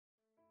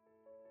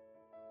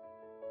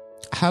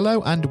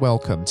Hello and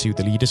welcome to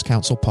the Leaders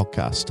Council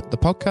podcast, the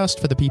podcast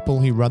for the people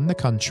who run the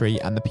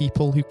country and the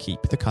people who keep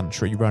the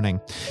country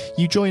running.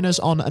 You join us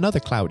on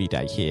another cloudy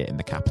day here in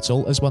the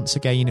capital as once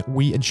again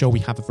we ensure we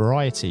have a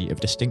variety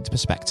of distinct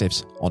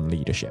perspectives on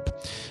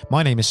leadership.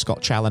 My name is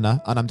Scott Challoner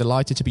and I'm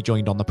delighted to be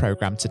joined on the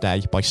programme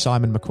today by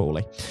Simon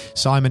Macaulay.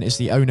 Simon is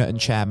the owner and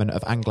chairman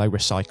of Anglo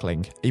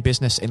Recycling, a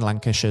business in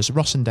Lancashire's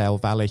Rossendale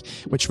Valley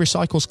which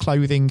recycles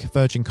clothing,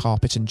 virgin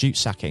carpet and jute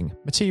sacking,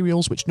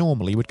 materials which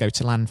normally would go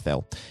to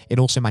landfill. It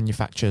also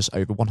manufactures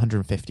over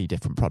 150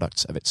 different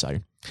products of its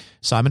own.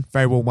 Simon,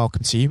 very warm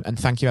welcome to you and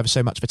thank you ever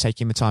so much for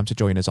taking the time to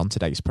join us on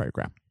today's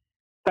programme.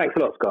 Thanks a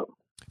lot, Scott.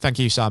 Thank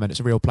you, Simon.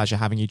 It's a real pleasure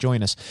having you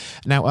join us.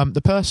 Now,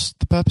 the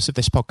purpose of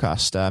this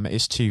podcast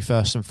is to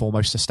first and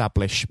foremost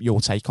establish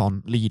your take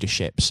on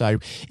leadership. So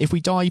if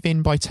we dive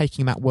in by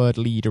taking that word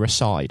leader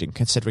aside and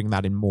considering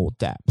that in more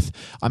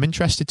depth, I'm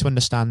interested to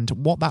understand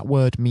what that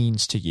word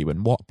means to you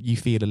and what you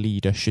feel a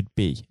leader should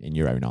be in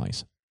your own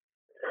eyes.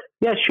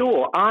 Yeah,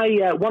 sure.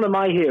 One of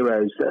my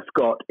heroes,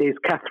 Scott, is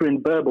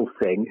Catherine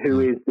Birbalsingh, who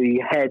is the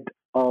head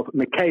of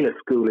Michaela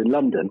School in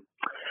London.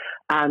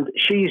 And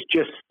she's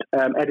just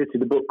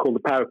edited a book called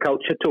The Power of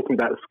Culture, talking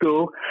about the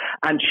school.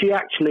 And she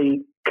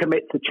actually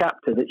commits a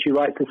chapter that she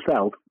writes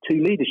herself to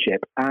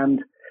leadership. And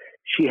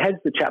she heads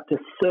the chapter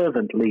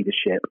Servant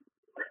Leadership.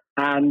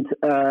 And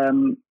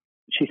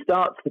she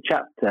starts the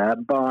chapter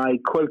by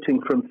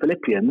quoting from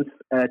Philippians,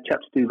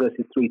 chapter 2,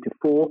 verses 3 to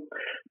 4.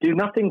 Do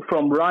nothing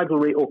from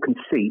rivalry or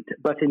conceit,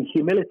 but in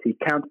humility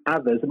count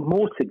others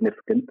more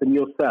significant than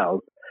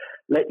yourselves.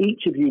 Let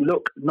each of you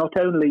look not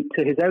only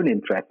to his own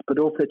interests, but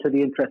also to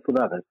the interests of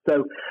others.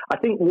 So I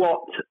think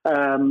what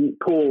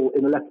Paul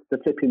in the letter to the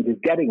Philippians is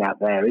getting at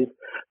there is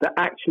that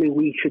actually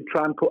we should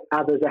try and put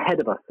others ahead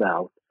of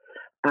ourselves.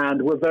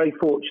 And we're very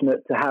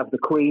fortunate to have the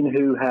Queen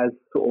who has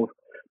sort of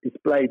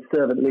displayed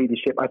servant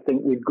leadership, I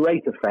think, with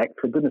great effect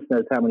for goodness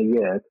knows how many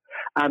years.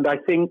 And I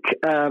think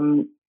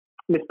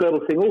Miss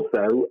Birbalsingh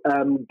also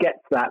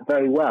gets that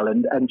very well.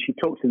 And she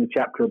talks in the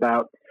chapter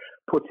about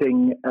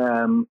putting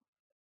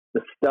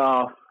the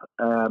staff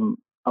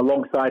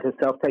alongside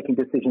herself, taking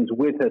decisions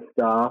with her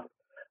staff.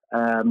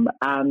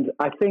 And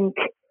I think,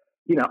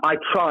 I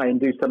try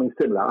and do something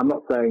similar. I'm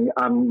not saying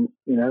I'm,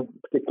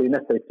 particularly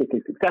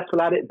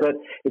successful at it, but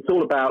it's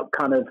all about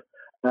kind of,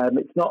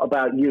 it's not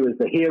about you as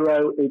the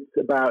hero, it's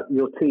about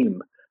your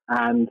team.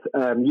 And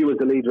you as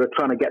a leader are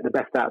trying to get the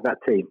best out of that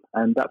team.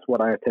 And that's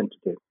what I attempt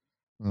to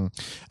do.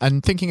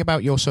 And thinking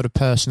about your sort of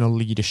personal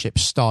leadership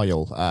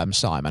style,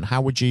 Simon,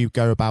 how would you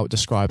go about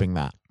describing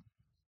that?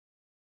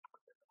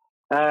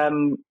 I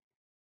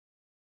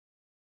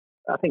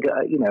think,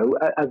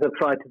 as I've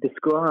tried to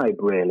describe,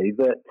 really,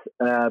 that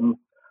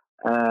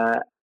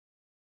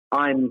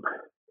I'm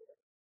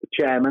the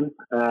chairman.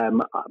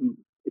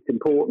 It's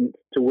important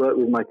to work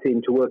with my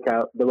team to work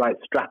out the right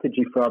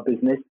strategy for our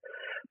business.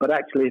 But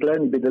actually, it'll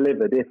only be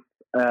delivered if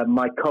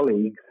my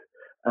colleagues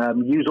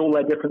use all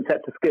their different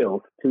sets of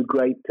skills to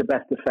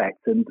best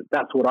effect. And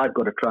that's what I've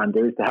got to try and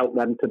do, is to help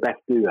them to best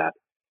do that.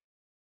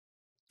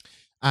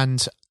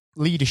 And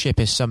leadership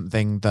is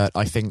something that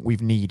I think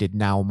we've needed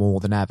now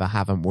more than ever,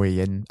 haven't we,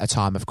 in a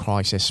time of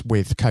crisis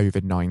with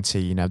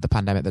COVID-19, the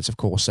pandemic that's, of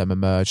course,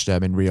 emerged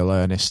in real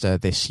earnest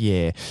this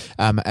year.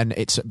 And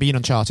it's been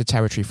uncharted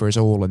territory for us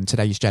all, and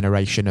today's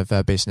generation of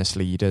business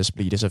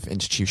leaders of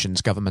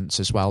institutions, governments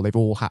as well, they've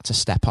all had to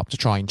step up to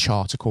try and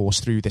chart a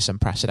course through this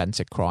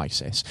unprecedented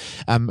crisis.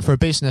 For a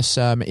business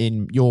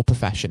in your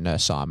profession,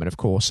 Simon, of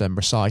course,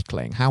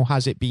 recycling, how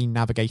has it been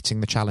navigating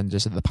the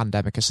challenges that the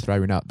pandemic has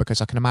thrown up?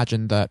 Because I can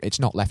imagine that it's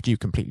not left you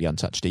completely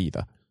untouched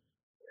either.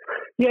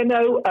 Yeah,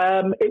 no,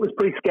 it was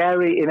pretty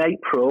scary in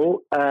April.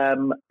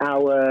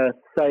 Our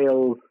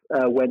sales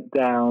went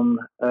down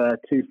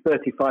to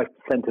 35%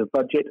 of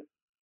budget.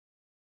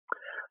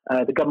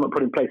 The government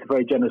put in place a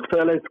very generous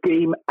furlough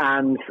scheme,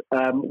 and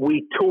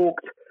we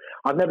talked.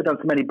 I've never done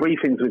so many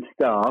briefings with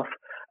staff,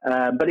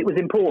 but it was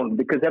important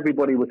because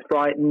everybody was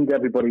frightened,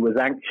 everybody was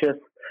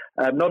anxious.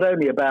 Not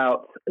only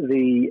about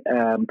the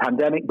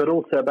pandemic, but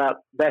also about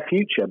their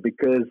future,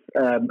 because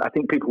I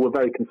think people were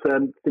very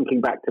concerned,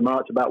 thinking back to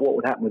March, about what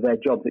would happen with their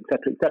jobs,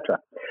 etc., etc.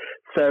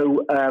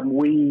 So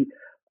we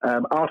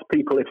asked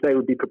people if they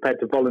would be prepared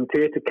to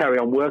volunteer to carry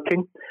on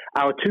working.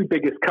 Our two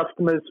biggest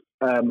customers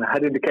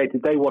had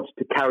indicated they wanted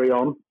to carry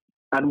on,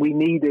 and we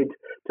needed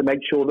to make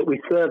sure that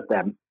we served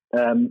them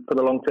for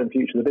the long-term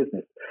future of the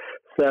business.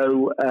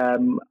 So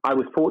I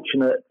was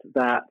fortunate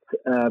that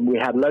we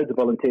had loads of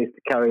volunteers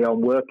to carry on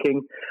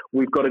working.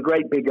 We've got a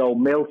great big old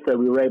mill, so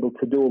we were able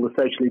to do all the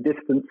socially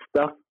distanced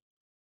stuff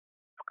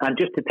and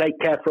just to take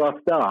care for our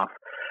staff.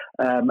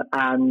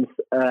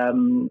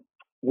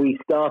 We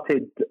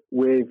started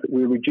with,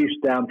 we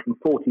reduced down from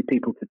 40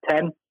 people to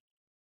 10.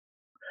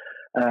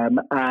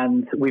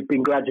 And we've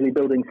been gradually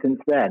building since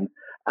then.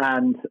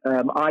 And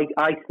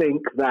I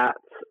think that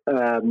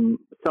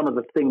some of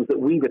the things that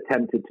we've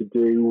attempted to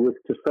do was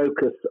to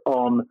focus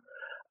on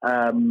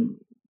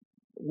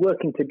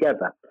working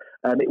together.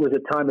 It was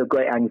a time of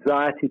great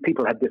anxiety.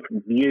 People had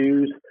different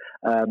views.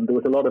 There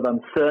was a lot of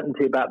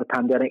uncertainty about the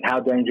pandemic. How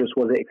dangerous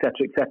was it, et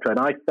cetera, et cetera. And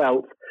I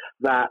felt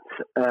that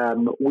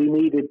we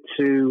needed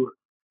to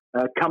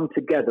come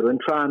together and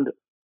try and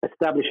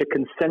establish a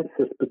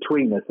consensus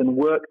between us and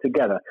work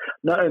together,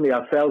 not only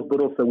ourselves, but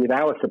also with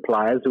our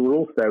suppliers, who were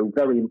also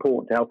very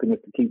important to helping us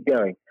to keep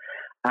going.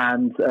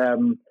 And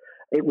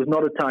it was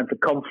not a time for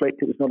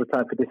conflict. It was not a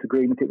time for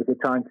disagreement. It was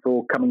a time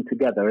for coming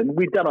together. And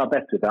we've done our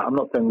best with that. I'm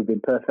not saying we've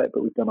been perfect,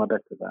 but we've done our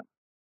best with that.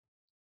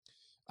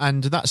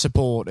 And that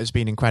support has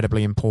been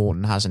incredibly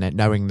important, hasn't it?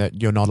 Knowing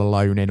that you're not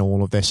alone in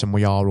all of this and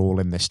we are all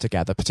in this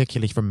together,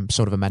 particularly from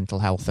sort of a mental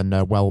health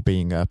and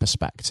well-being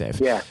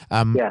perspective. Yeah.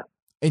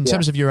 In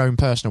terms of your own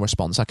personal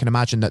response, I can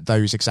imagine that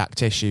those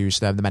exact issues,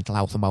 the mental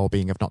health and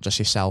well-being of not just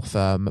yourself,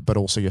 but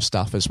also your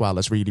staff as well,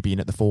 has really been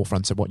at the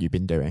forefront of what you've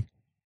been doing.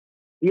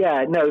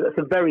 Yeah, no, that's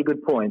a very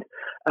good point.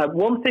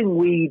 One thing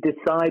we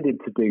decided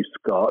to do,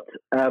 Scott,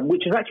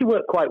 which has actually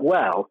worked quite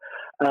well,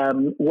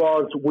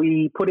 was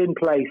we put in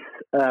place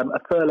a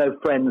Furlough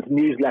Friends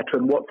newsletter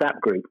and WhatsApp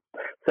group.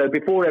 So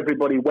before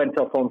everybody went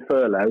off on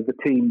furlough, the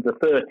team, the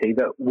 30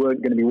 that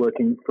weren't going to be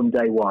working from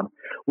day one,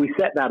 we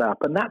set that up.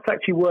 And that's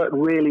actually worked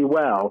really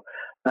well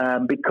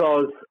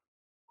because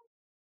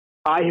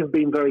I have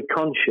been very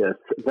conscious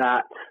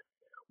that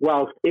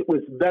whilst it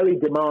was very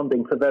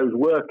demanding for those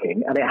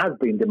working, and it has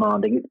been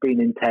demanding, it's been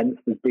intense,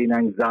 there's been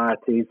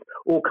anxieties,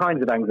 all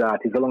kinds of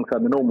anxieties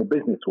alongside the normal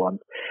business ones,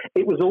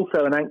 it was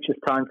also an anxious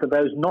time for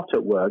those not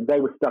at work. They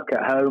were stuck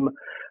at home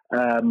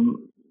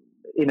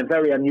in a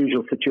very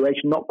unusual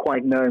situation, not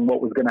quite knowing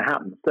what was going to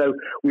happen. So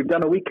we've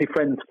done a weekly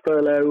Friends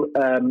Furlough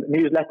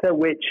newsletter,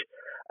 which,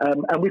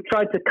 and we've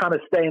tried to kind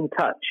of stay in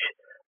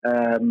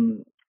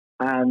touch.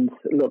 And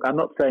look, I'm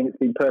not saying it's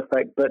been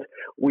perfect, but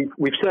we've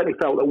certainly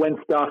felt that when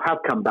staff have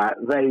come back,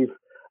 they've,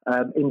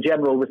 in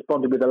general,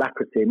 responded with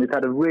alacrity. And we've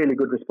had a really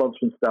good response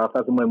from staff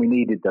as and when we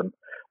needed them,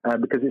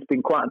 because it's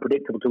been quite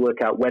unpredictable to work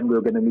out when we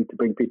were going to need to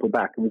bring people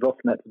back. And we've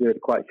often had to do it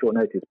at quite short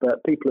notice.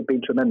 But people have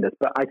been tremendous.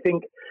 But I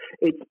think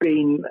it's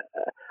been,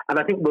 and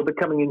I think we're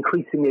becoming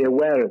increasingly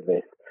aware of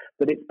this,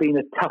 that it's been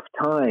a tough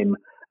time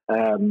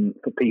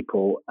for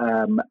people.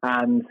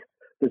 And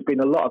there's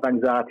been a lot of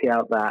anxiety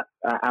out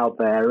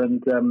there,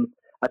 and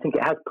I think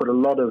it has put a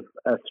lot of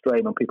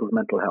strain on people's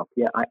mental health.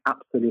 Yeah, I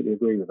absolutely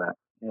agree with that.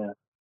 Yeah.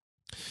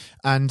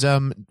 And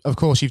of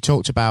course, you've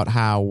talked about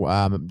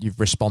how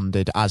you've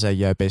responded as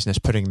a business,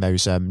 putting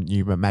those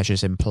new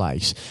measures in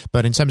place.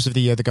 But in terms of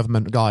the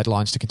government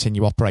guidelines to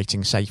continue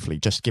operating safely,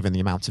 just given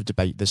the amount of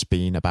debate there's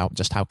been about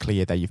just how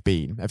clear they've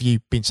been, have you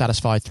been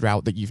satisfied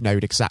throughout that you've known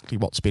exactly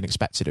what's been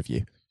expected of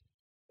you?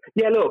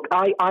 Yeah, look,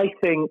 I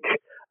think.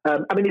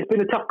 It's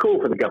been a tough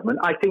call for the government.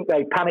 I think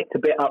they panicked a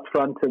bit up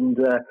front and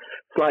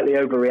slightly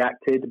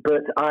overreacted,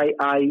 but I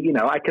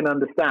can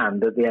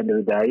understand at the end of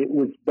the day. It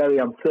was very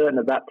uncertain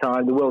at that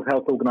time. The World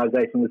Health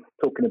Organization was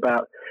talking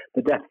about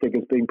the death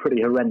figures being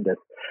pretty horrendous.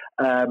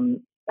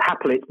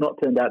 Happily, it's not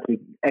turned out to be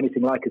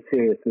anything like as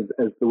serious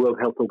as the World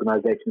Health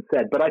Organization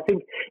said. But I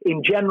think,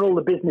 in general,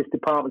 the business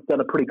department's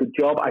done a pretty good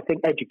job. I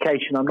think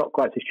education, I'm not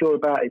quite so sure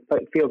about. It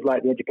feels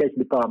like the education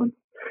department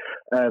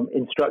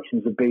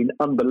instructions have been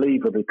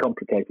unbelievably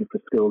complicated for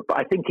schools. But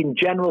I think in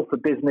general for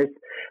business,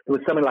 there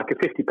was something like a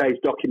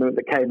 50-page document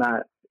that came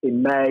out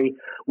in May.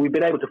 We've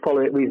been able to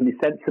follow it reasonably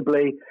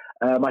sensibly.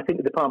 I think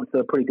the department's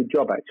done a pretty good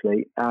job,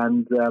 actually.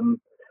 And,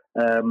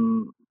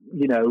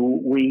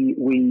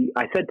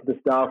 I said to the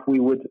staff we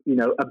would,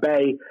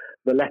 obey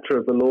the letter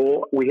of the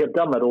law. We have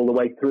done that all the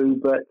way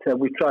through, but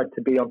we've tried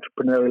to be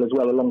entrepreneurial as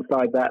well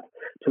alongside that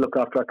to look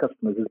after our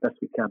customers as best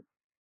we can.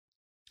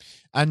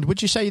 And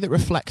would you say that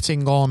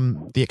reflecting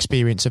on the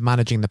experience of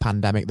managing the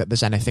pandemic, that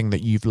there's anything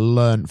that you've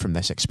learned from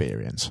this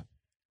experience?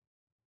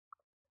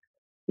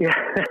 Yeah,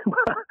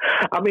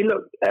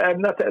 look,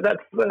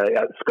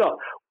 that's Scott.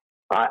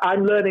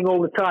 I'm learning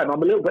all the time.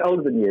 I'm a little bit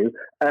older than you,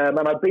 and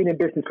I've been in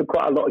business for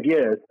quite a lot of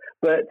years.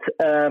 But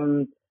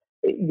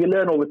you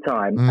learn all the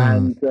time,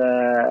 and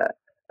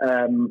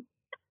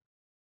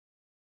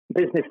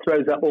business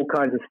throws up all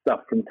kinds of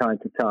stuff from time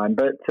to time.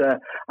 But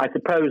I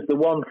suppose the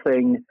one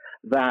thing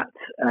that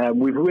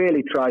we've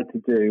really tried to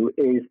do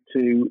is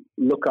to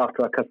look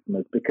after our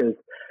customers, because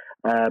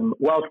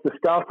whilst the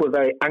staff were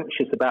very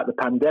anxious about the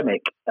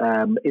pandemic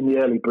in the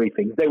early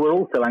briefings, they were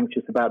also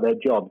anxious about their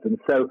jobs. And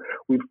so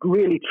we've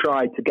really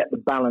tried to get the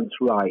balance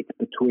right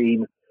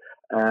between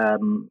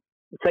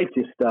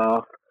safety of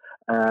staff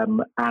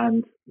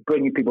and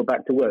bringing people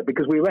back to work,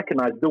 because we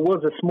recognised there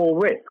was a small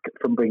risk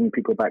from bringing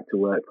people back to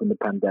work from the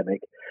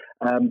pandemic.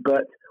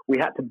 But we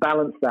had to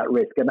balance that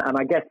risk. And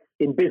I guess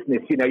in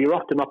business, you're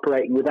often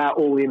operating without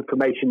all the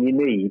information you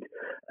need.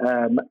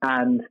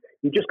 And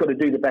you've just got to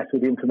do the best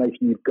with the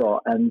information you've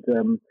got. And,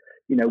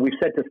 we've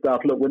said to staff,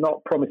 look, we're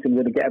not promising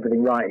we're going to get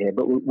everything right here,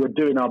 but we're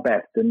doing our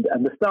best. And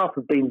the staff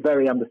have been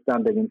very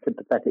understanding and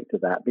sympathetic to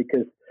that,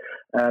 because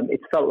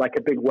it's felt like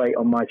a big weight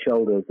on my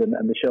shoulders and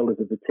the shoulders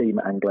of the team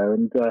at Anglo.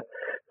 And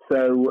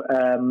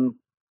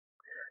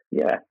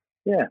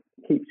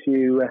keeps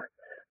you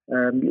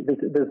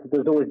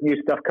there's always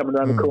new stuff coming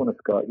around the corner,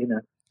 Scott.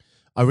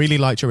 I really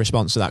liked your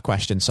response to that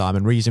question,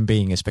 Simon. Reason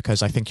being is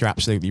because I think you're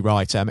absolutely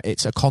right.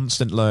 It's a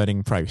constant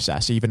learning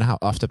process. Even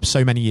after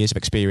so many years of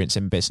experience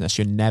in business,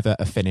 you're never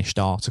a finished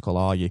article,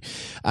 are you?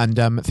 And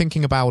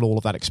thinking about all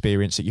of that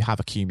experience that you have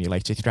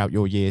accumulated throughout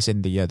your years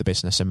in the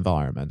business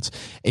environment,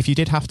 if you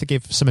did have to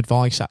give some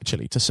advice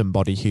actually to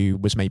somebody who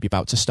was maybe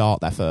about to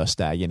start their first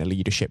day in a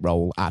leadership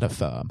role at a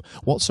firm,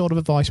 what sort of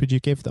advice would you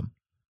give them?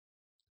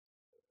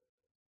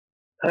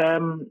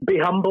 Be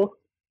humble.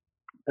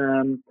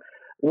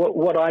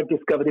 What I've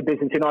discovered in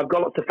business, I've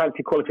got lots of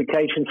fancy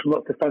qualifications from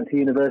lots of fancy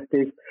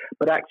universities,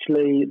 but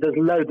actually there's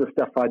loads of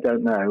stuff I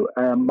don't know.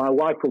 My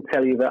wife will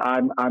tell you that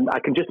I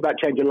can just about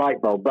change a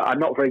light bulb, but I'm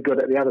not very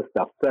good at the other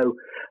stuff. So,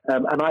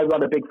 and I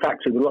run a big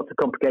factory with lots of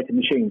complicated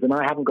machines, and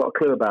I haven't got a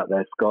clue about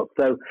that, Scott.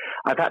 So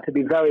I've had to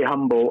be very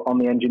humble on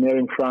the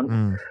engineering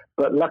front,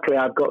 but luckily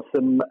I've got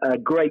some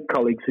great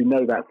colleagues who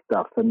know that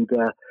stuff, and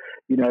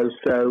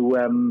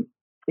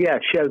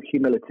show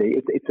humility.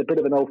 It's a bit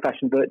of an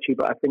old-fashioned virtue,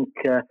 but I think.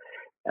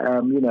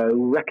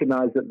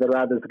 Recognize that there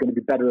are others who are going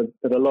to be better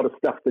at a lot of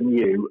stuff than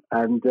you,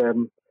 and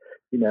listen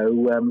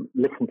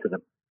to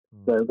them.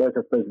 So those,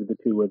 I suppose, are the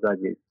two words I'd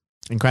use.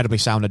 Incredibly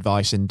sound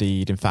advice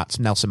indeed. In fact,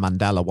 Nelson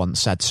Mandela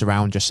once said,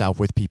 "Surround yourself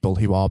with people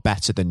who are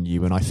better than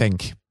you," and I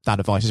think that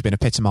advice has been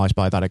epitomised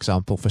by that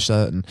example for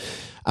certain.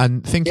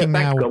 And thinking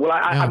now, God. Well,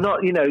 I'm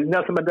not.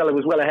 Nelson Mandela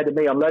was well ahead of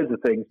me on loads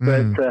of things,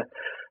 but.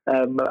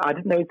 I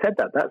didn't know he said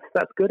that.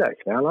 That's good,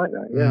 actually. I like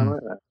that. Yeah, I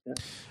like that. Yeah.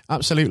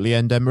 Absolutely.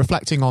 And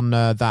reflecting on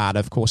that,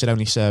 of course, it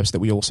only serves that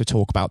we also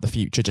talk about the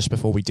future just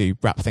before we do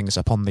wrap things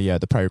up on the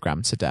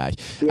programme today.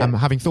 Yeah.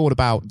 Having thought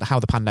about how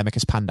the pandemic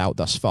has panned out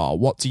thus far,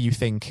 what do you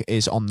think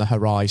is on the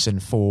horizon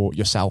for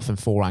yourself and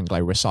for Anglo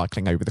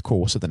Recycling over the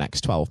course of the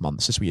next 12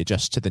 months as we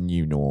adjust to the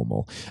new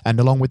normal? And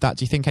along with that,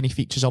 do you think any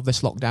features of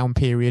this lockdown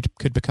period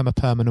could become a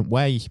permanent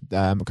ways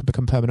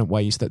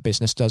that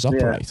business does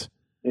operate?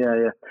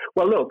 Yeah.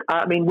 Well, look,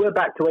 I mean, we're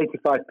back to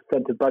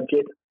 85% of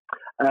budget.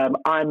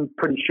 I'm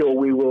pretty sure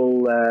we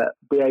will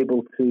be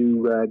able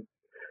to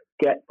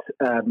get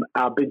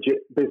our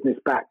business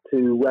back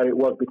to where it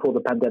was before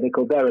the pandemic,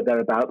 or there or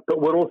thereabouts. But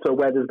we're also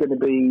aware there's going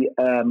to be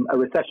a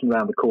recession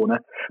around the corner.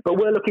 But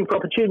we're looking for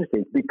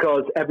opportunities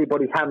because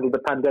everybody's handled the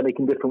pandemic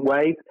in different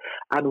ways,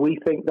 and we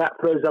think that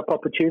throws up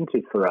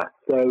opportunities for us.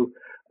 So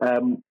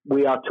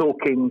we are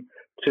talking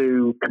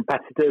to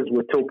competitors,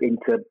 we're talking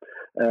to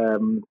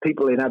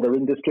people in other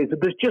industries.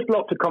 There's just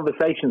lots of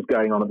conversations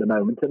going on at the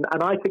moment, and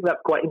I think that's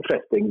quite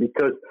interesting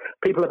because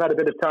people have had a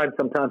bit of time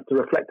sometimes to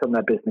reflect on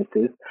their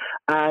businesses,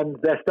 and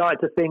they're starting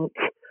to think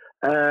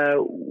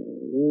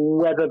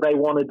whether they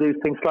want to do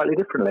things slightly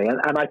differently,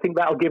 and I think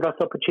that'll give us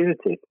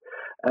opportunities.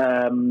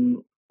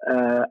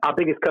 Our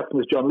biggest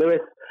customer is John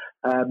Lewis.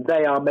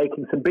 They are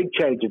making some big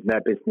changes in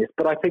their business,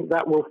 but I think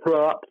that will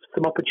throw up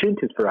some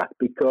opportunities for us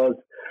because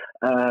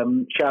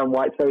Sharon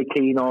White's very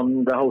keen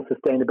on the whole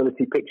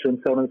sustainability picture and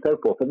so on and so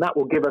forth, and that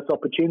will give us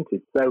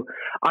opportunities. So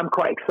I'm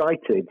quite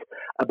excited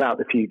about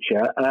the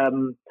future.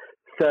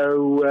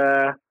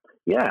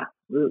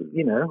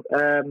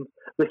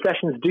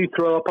 Recessions do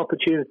throw up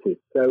opportunities,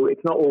 so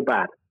it's not all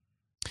bad.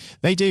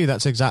 They do,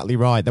 that's exactly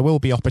right. There will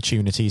be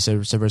opportunities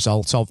as a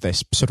result of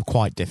this sort of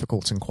quite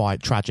difficult and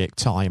quite tragic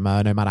time,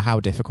 no matter how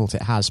difficult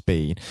it has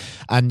been.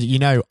 And,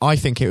 I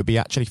think it would be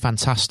actually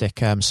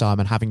fantastic,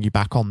 Simon, having you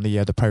back on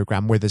the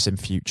programme with us in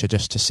future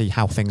just to see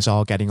how things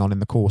are getting on in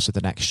the course of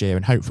the next year.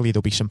 And hopefully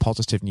there'll be some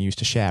positive news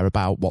to share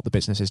about what the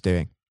business is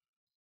doing.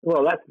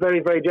 Well, that's very,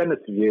 very generous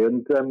of you.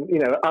 And,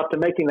 after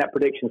making that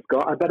prediction,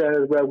 Scott, I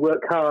better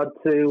work hard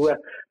to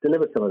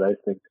deliver some of those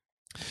things.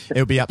 It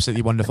would be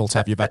absolutely wonderful to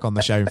have you back on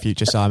the show in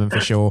future, Simon, for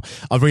sure.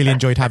 I've really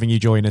enjoyed having you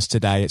join us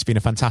today. It's been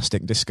a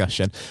fantastic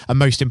discussion. And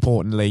most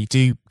importantly,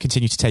 do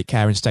continue to take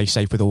care and stay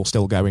safe with all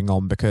still going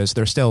on, because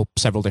there are still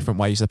several different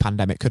ways the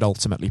pandemic could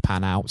ultimately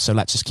pan out. So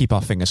let's just keep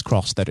our fingers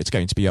crossed that it's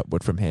going to be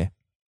upward from here.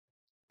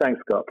 Thanks,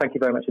 Scott. Thank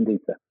you very much indeed,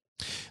 sir.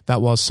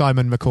 That was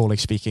Simon Macaulay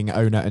speaking,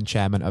 owner and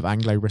chairman of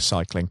Anglo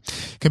Recycling.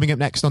 Coming up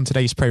next on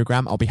today's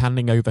programme, I'll be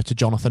handing over to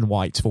Jonathan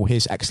White for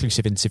his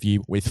exclusive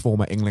interview with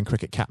former England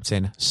cricket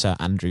captain Sir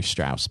Andrew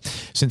Strauss.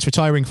 Since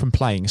retiring from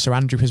playing, Sir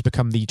Andrew has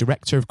become the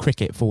Director of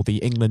Cricket for the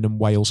England and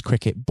Wales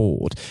Cricket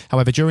Board.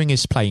 However, during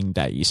his playing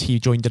days, he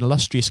joined an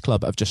illustrious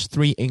club of just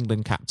 3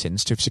 England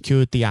captains to have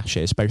secured the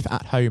Ashes both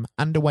at home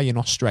and away in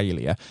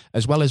Australia,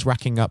 as well as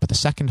racking up the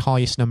second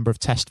highest number of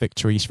Test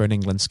victories for an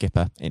England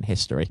skipper in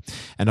history.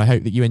 And I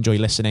hope that you enjoy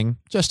listening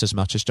just as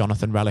much as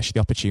Jonathan relished the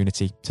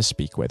opportunity to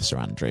speak with Sir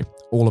Andrew.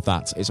 All of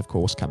that is, of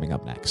course, coming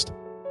up next.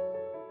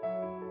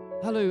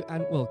 Hello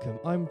and welcome.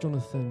 I'm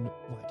Jonathan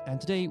White, and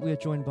today we are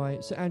joined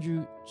by Sir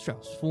Andrew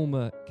Strauss,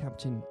 former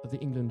captain of the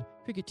England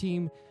cricket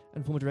team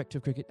and former director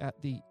of cricket at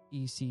the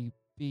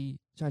ECB.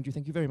 Sir Andrew,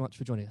 thank you very much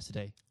for joining us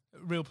today.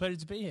 Real pleasure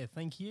to be here.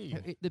 Thank you.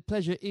 The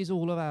pleasure is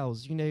all of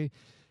ours. And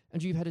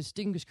you've had a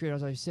distinguished career,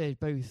 as I said,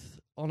 both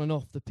on and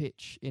off the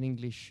pitch in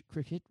English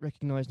cricket,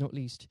 recognised not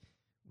least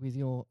with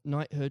your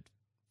knighthood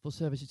for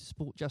services to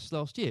sport just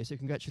last year, so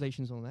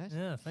congratulations on that.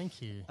 Yeah,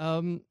 thank you.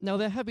 Now,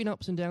 there have been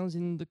ups and downs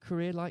in the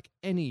career, like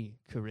any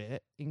career,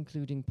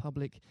 including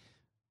public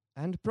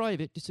and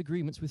private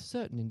disagreements with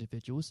certain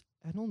individuals.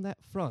 And on that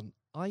front,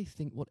 I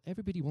think what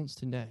everybody wants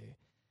to know,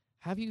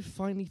 have you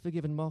finally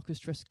forgiven Marcus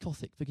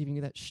Trescothick for giving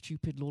you that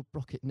stupid Lord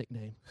Brocket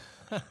nickname?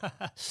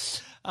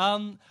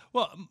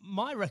 Well,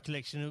 my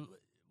recollection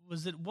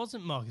was that it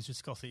wasn't Marcus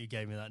Trescothick who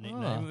gave me that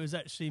nickname. It was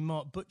actually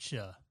Mark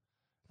Butcher.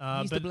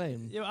 He's to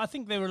blame. You know, I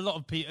think there were a lot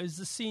of people. It was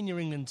the senior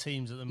England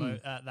teams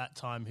at that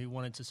time who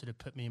wanted to sort of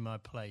put me in my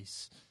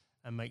place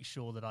and make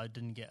sure that I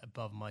didn't get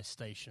above my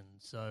station.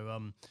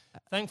 So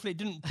thankfully it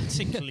didn't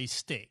particularly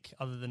stick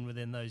other than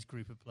within those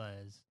group of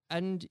players.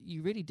 And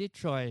you really did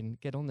try and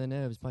get on their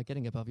nerves by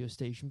getting above your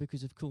station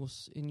because, of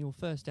course, in your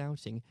first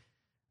outing,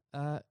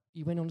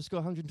 you went on to score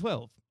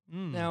 112.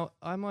 Now,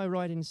 am I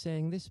right in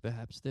saying this,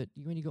 perhaps, that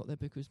you only got there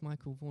because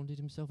Michael Vaughan did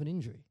himself an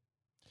injury?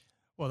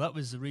 Well, that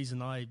was the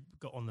reason I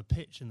got on the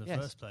pitch in the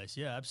first place.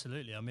 Yeah,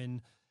 absolutely. I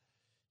mean,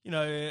 you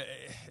know,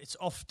 it's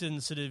often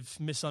sort of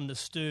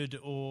misunderstood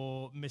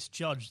or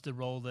misjudged the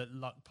role that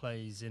luck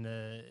plays in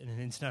an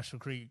international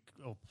career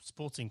or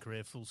sporting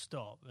career, full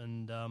stop.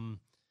 And,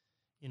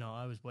 you know,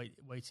 I was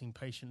waiting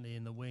patiently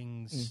in the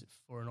wings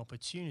for an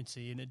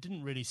opportunity, and it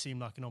didn't really seem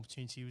like an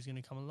opportunity was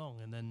going to come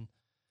along. And then,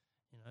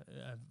 you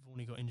know, I've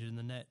only got injured in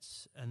the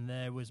nets, and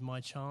there was my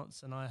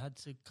chance, and I had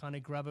to kind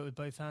of grab it with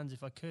both hands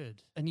if I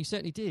could. And you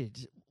certainly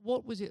did.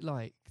 What was it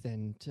like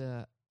then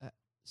to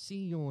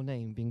see your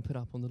name being put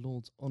up on the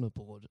Lord's Honour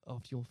Board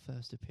after your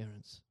first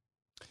appearance?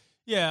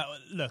 Yeah,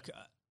 look,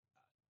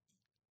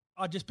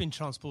 I'd just been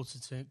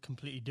transported to a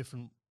completely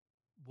different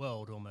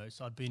world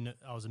almost. I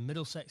was a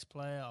Middlesex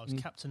player, I was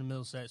captain of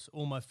Middlesex,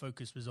 all my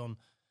focus was on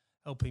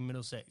helping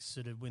Middlesex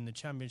sort of win the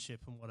championship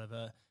and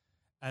whatever.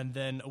 And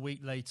then a week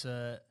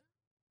later,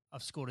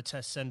 I've scored a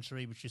test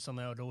century, which is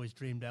something I'd always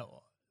dreamed out,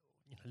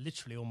 you know,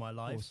 literally all my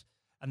life.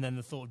 And then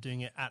the thought of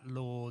doing it at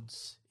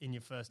Lord's in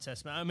your first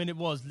test match. I mean, it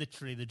was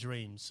literally the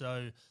dream.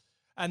 So,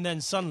 and then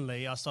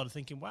suddenly I started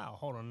thinking, wow,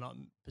 hold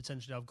on,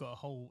 potentially I've got a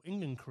whole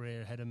England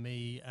career ahead of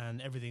me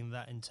and everything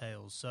that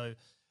entails. So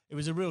it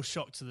was a real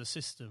shock to the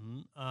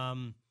system.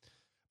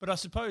 But I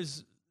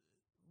suppose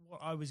what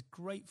I was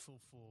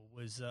grateful for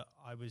was that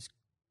I was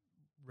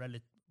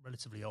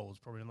relatively old,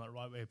 probably not the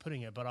right way of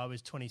putting it, but I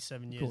was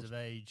 27 years of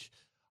age.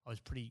 I was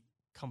pretty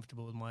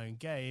comfortable with my own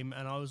game.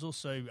 And I was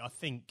also, I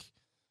think,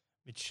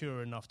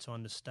 mature enough to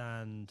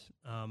understand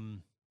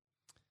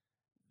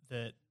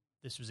that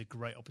this was a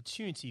great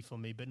opportunity for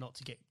me, but not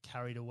to get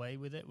carried away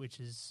with it, which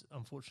is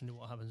unfortunately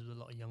what happens with a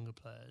lot of younger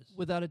players.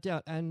 Without a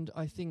doubt. And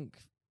I think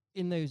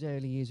in those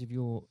early years of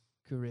your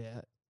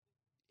career,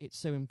 it's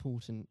so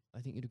important, I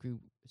think you'd agree,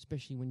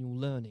 especially when you're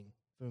learning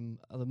from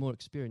other more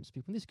experienced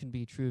people. And this can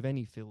be true of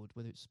any field,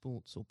 whether it's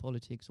sports or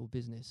politics or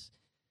business,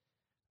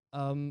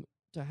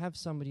 to have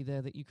somebody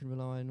there that you can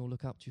rely on or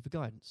look up to for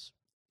guidance.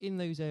 In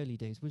those early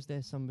days, was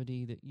there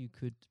somebody that you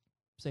could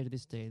say to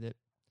this day that,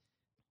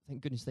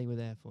 thank goodness they were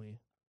there for you?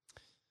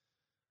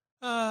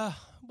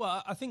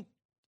 Well, I think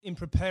in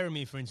preparing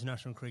me for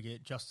international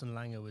cricket, Justin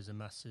Langer was a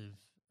massive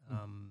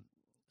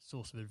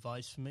source of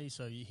advice for me.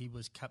 So he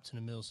was captain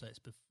of Middlesex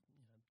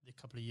a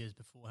couple of years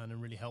beforehand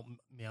and really helped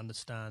me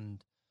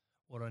understand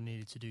what I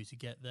needed to do to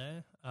get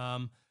there.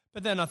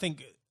 But then I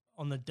think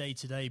on the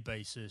day-to-day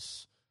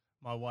basis,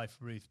 my wife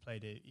Ruth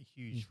played a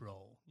huge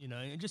role, you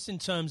know, just in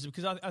terms of,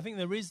 because I think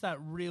there is that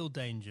real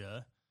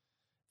danger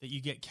that you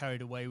get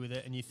carried away with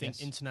it and you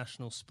think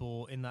international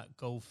sport in that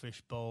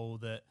goldfish bowl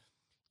that,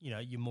 you know,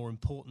 you're more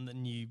important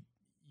than you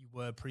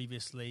were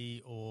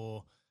previously,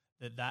 or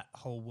that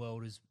whole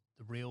world is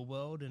the real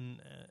world.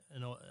 And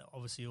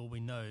obviously all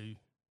we know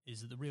is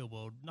that the real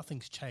world,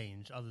 nothing's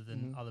changed other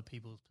than other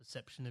people's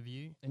perception of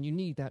you. And you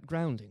need that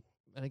grounding.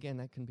 And again,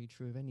 that can be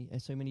true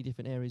of so many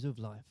different areas of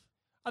life.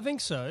 I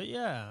think so,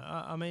 yeah.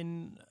 I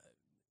mean,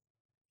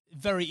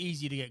 very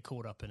easy to get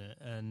caught up in it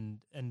and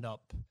end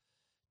up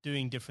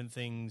doing different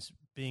things,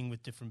 being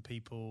with different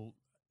people,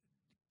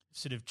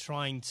 sort of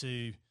trying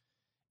to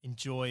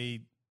enjoy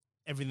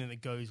everything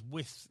that goes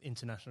with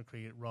international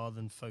cricket rather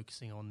than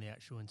focusing on the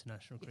actual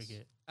international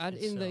cricket. And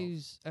itself. In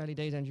those early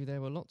days, Andrew,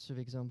 there were lots of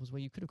examples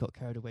where you could have got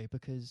carried away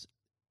because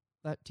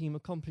that team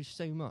accomplished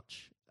so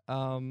much.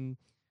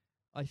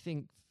 I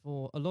think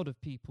for a lot of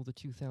people, the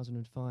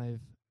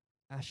 2005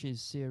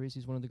 Ashes series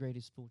is one of the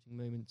greatest sporting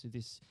moments of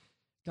this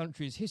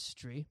country's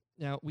history.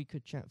 Now, we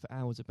could chat for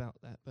hours about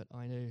that, but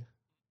I know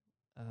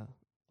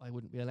I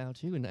wouldn't be allowed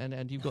to,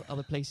 and you've got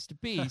other places to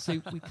be,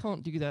 so we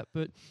can't do that.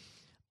 But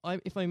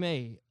if I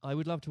may, I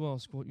would love to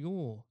ask what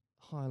your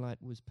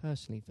highlight was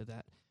personally for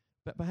that,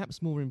 but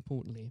perhaps more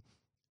importantly,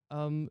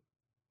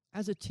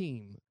 as a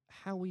team,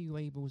 how were you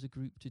able as a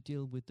group to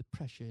deal with the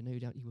pressure no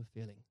doubt you were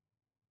feeling?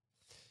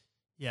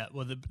 Yeah,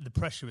 well, the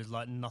pressure is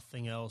like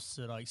nothing else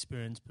that I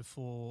experienced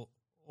before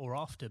or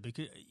after,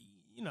 because,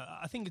 you know,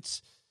 I think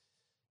it's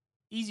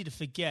easy to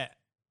forget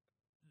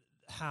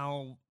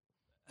how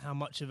how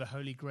much of a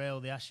holy grail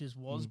the Ashes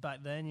was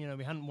back then. You know,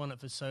 we hadn't won it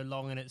for so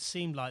long, and it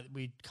seemed like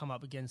we'd come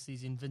up against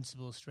these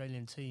invincible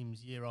Australian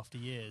teams year after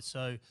year.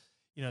 So,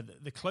 you know,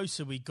 the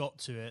closer we got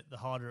to it, the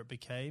harder it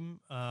became.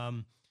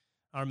 I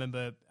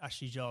remember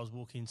Ashley Giles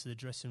walking into the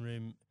dressing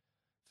room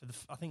for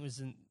I think it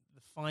was in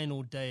the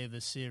final day of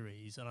the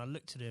series, and I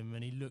looked at him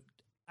and he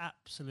looked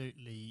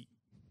absolutely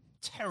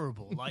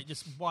terrible, like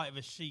just white of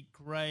a sheet,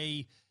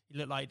 grey. He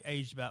looked like he'd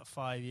aged about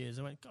 5 years.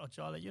 I went, God,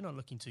 Charlie, you're not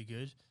looking too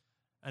good.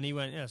 And he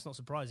went, yeah, it's not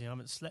surprising. I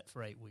haven't slept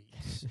for 8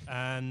 weeks.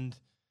 And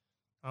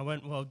I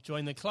went, well,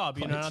 join the club.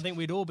 You know, and I think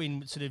we'd all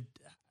been sort of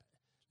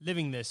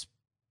living this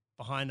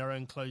behind our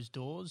own closed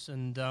doors.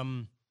 And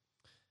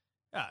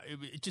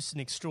it's just an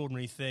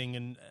extraordinary thing.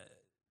 And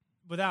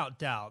without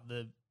doubt,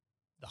 the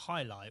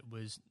highlight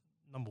was,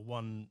 number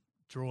one,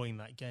 drawing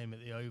that game at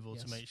the Oval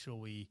to make sure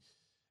we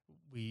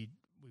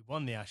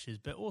won the Ashes,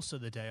 but also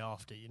the day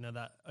after, you know,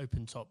 that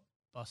open-top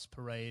bus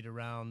parade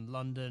around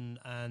London,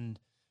 and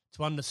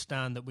to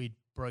understand that we'd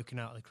broken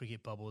out of the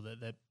cricket bubble,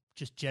 that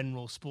just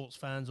general sports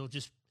fans or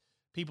just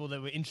people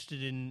that were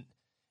interested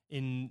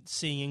in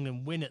seeing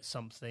England win at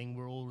something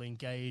were all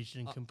engaged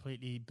and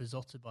completely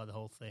besotted by the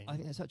whole thing. I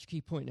think that's such a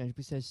key point now,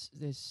 because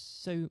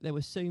there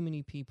were so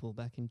many people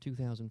back in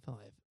 2005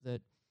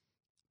 that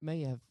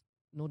may have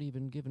not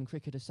even given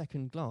cricket a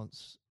second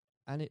glance,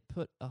 and it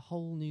put a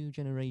whole new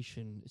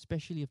generation,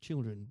 especially of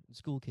children,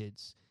 school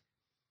kids,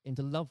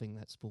 into loving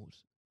that sport.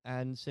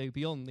 And so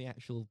beyond the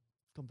actual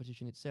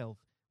competition itself,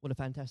 what a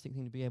fantastic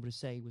thing to be able to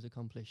say was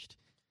accomplished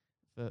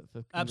for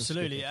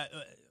absolutely.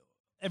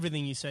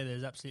 Everything you say there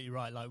is absolutely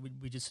right. Like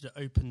we just sort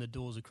of opened the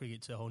doors of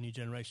cricket to a whole new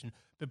generation.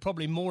 But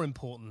probably more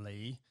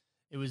importantly,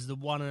 it was the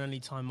one and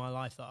only time in my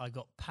life that I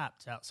got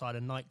papped outside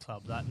a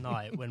nightclub that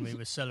night when we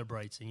were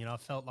celebrating. You know, I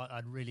felt like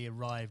I'd really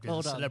arrived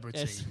as a celebrity.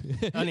 Yes.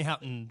 It only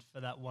happened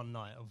for that one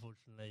night,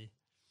 unfortunately.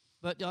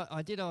 But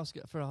I did ask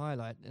for a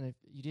highlight, and if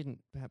you didn't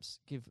perhaps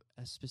give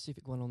a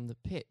specific one on the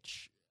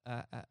pitch,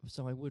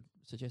 so I would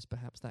suggest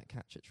perhaps that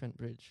catch at Trent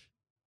Bridge.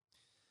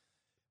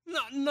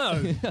 No.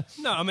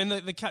 I mean,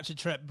 the catch at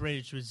Trent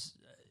Bridge was,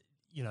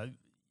 you know,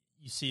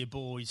 you see a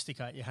ball, you stick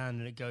out your hand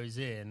and it goes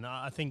in.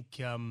 I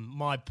think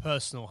my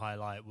personal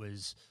highlight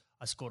was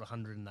I scored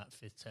 100 in that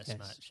fifth test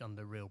match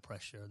under real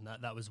pressure. And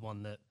that was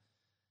one that,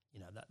 you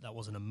know, that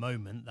wasn't a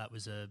moment. That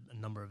was a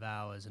number of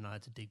hours, and I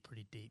had to dig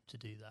pretty deep to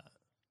do that.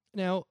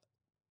 Now,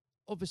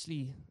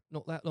 obviously,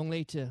 not that long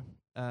later,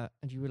 and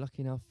you were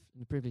lucky enough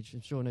and the privilege,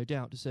 I'm sure, no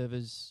doubt, to serve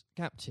as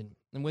captain.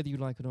 And whether you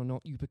like it or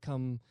not, you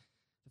become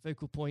the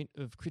focal point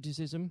of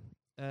criticism.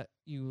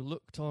 You were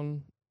looked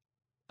on,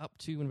 up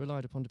to, and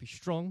relied upon to be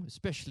strong,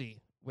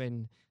 especially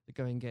when the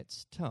going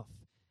gets tough.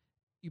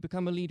 You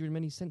become a leader in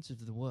many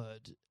senses of the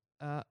word.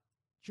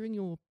 During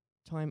your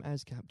time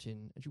as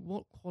captain,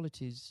 what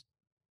qualities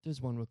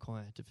does one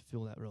require to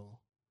fulfill that role?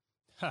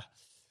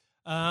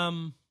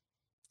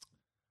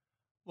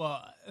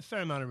 Well, a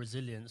fair amount of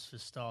resilience for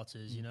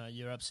starters. You know,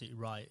 you're absolutely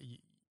right. You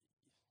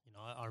know,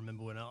 I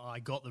remember when I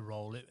got the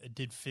role, it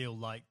did feel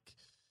like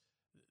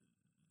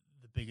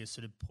the biggest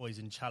sort of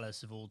poison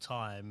chalice of all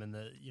time, and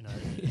that, you know,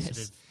 sort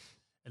of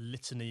a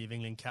litany of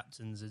England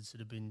captains had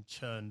sort of been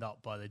churned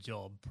up by the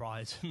job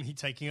prior to me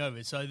taking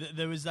over. So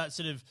there was that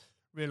sort of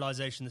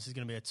realization this is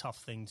going to be a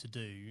tough thing to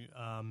do,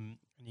 and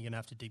you're going to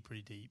have to dig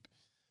pretty deep.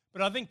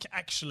 But I think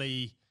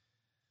actually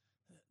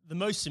the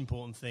most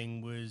important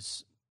thing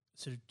was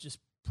sort of just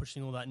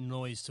pushing all that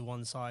noise to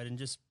one side and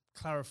just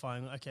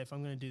clarifying, okay, if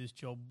I'm going to do this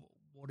job,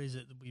 what is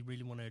it that we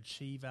really want to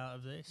achieve out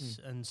of this?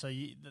 And so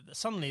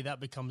suddenly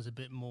that becomes a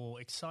bit more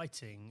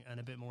exciting and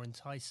a bit more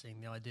enticing,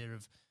 the idea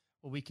of,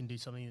 well, we can do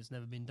something that's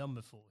never been done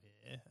before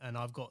here, and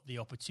I've got the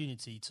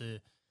opportunity to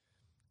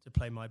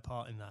play my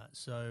part in that.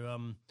 So,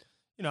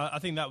 you know, I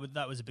think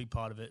that was a big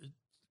part of it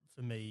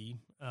for me.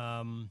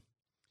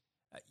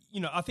 You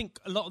know, I think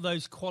a lot of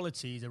those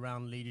qualities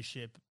around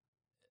leadership,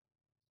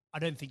 I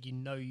don't think you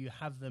know you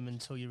have them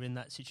until you're in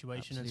that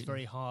situation. Absolutely. It's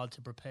very hard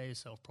to prepare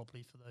yourself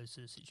properly for those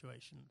sort of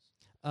situations.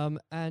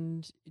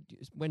 And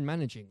when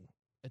managing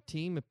a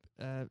team,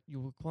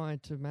 you're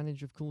required to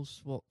manage, of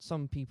course, what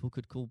some people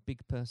could call big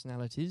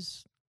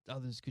personalities.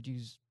 Others could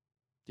use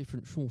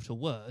different, shorter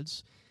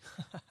words.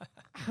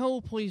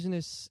 How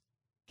poisonous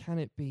can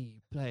it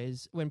be,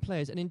 when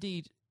players, and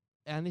indeed,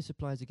 and this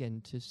applies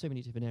again to so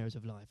many different areas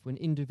of life, when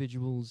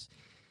individuals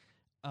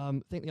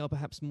think they are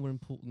perhaps more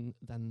important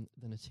than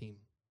a team?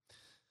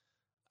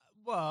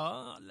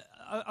 Well,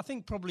 I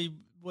think probably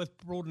worth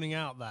broadening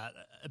out that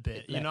a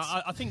bit. You know,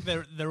 I think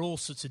there are all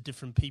sorts of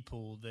different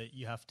people that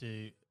you have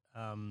to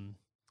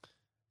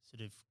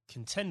sort of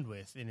contend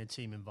with in a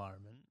team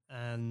environment,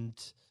 and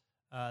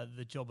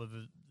the job of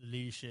the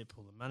leadership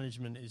or the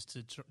management is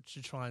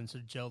to try and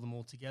sort of gel them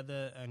all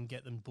together and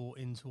get them bought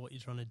into what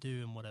you're trying to do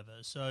and whatever.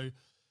 So,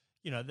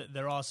 you know,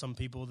 there are some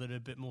people that are a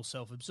bit more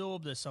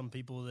self-absorbed. There's some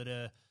people that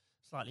are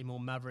slightly more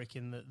maverick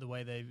in the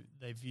way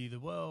they view the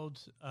world.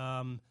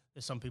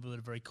 There's some people that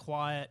are very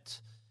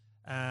quiet.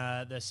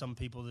 There's some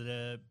people that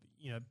are,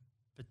 you know,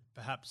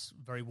 perhaps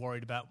very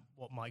worried about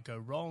what might go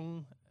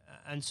wrong.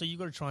 And so you've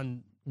got to try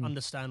and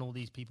understand all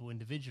these people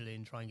individually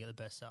and try and get the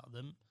best out of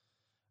them.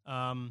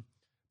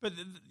 But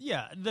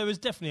there was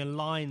definitely a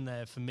line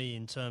there for me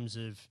in terms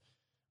of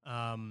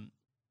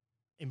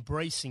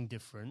embracing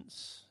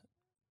difference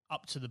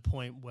up to the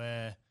point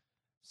where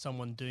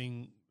someone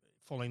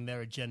following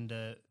their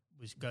agenda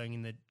was going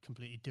in a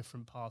completely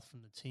different path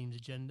from the team's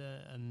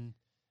agenda. And,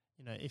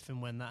 if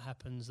and when that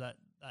happens, that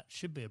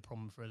should be a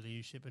problem for a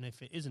leadership. And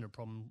if it isn't a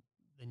problem,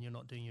 then you're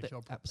not doing your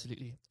job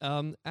properly.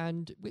 Absolutely.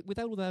 And with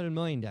all that in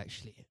mind,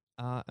 actually,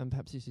 and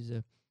perhaps this is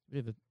a bit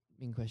of a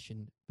mean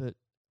question, but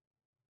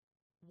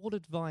what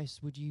advice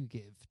would you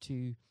give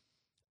to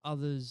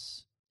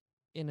others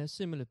in a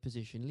similar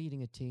position,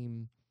 leading a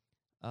team,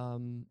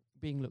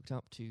 being looked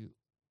up to?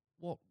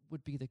 What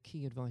would be the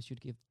key advice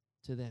you'd give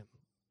to them,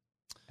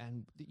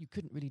 and that you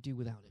couldn't really do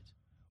without it?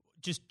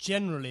 Just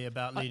generally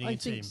about leading a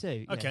team? I think so,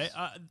 yes. Okay,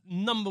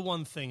 number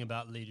one thing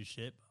about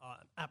leadership, I'm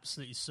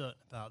absolutely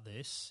certain about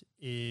this,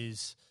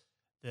 is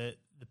that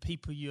the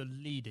people you're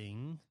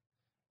leading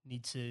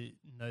need to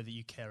know that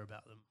you care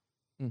about them.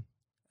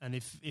 And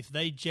if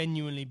they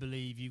genuinely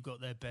believe you've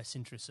got their best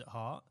interests at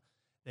heart,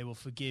 they will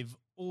forgive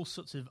all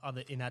sorts of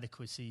other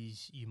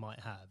inadequacies you might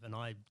have, and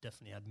I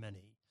definitely had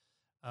many.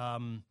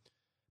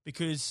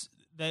 Because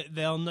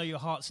they'll know your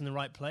heart's in the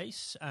right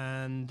place,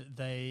 and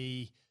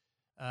they'll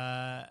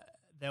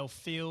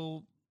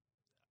feel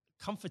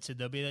comforted.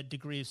 There'll be a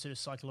degree of sort of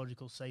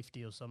psychological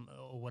safety or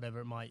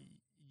whatever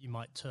you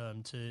might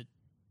term to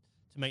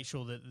make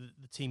sure that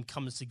the team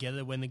comes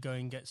together when the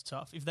going gets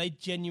tough. If they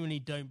genuinely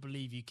don't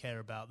believe you care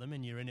about them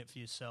and you're in it for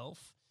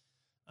yourself,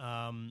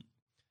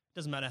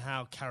 doesn't matter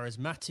how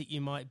charismatic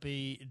you might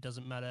be. It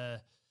doesn't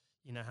matter,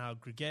 how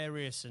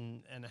gregarious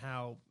and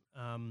how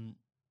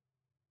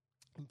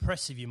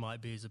impressive you might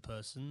be as a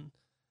person.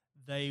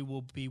 They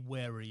will be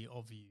wary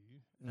of you,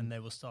 and they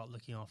will start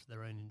looking after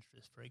their own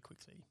interests very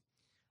quickly.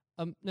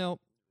 Now,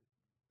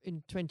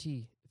 in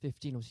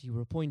 2015, obviously, you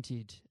were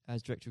appointed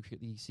as director of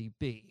cricket at the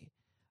ECB.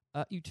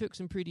 You took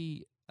some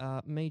pretty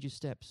major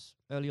steps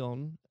early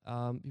on.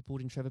 You brought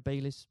in Trevor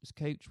Bayliss as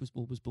coach,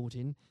 was brought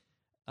in.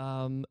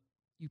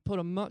 You put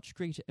a much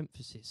greater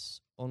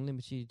emphasis on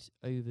limited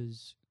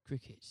overs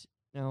cricket.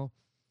 Now,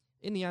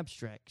 in the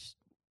abstract,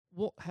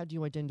 what had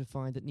you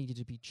identified that needed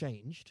to be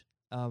changed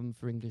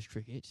for English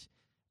cricket?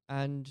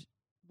 And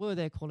were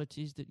there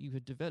qualities that you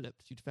had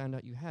developed, you'd found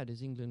out you had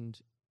as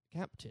England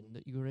captain,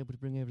 that you were able to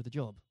bring over to the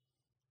job?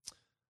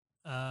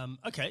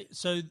 Okay,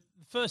 so the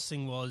first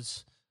thing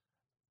was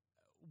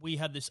we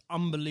had this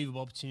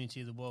unbelievable opportunity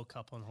of the World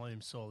Cup on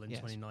home soil in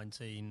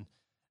 2019.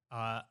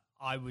 I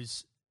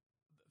was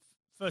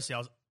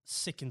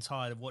sick and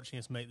tired of watching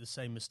us make the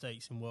same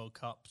mistakes in World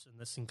Cups, and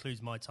this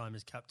includes my time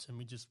as captain.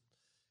 We just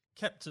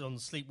kept on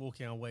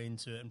sleepwalking our way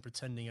into it and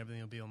pretending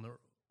everything would be all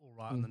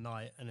right on the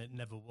night, and it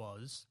never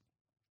was.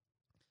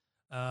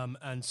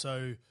 And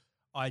so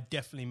I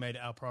definitely made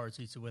it our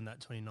priority to win that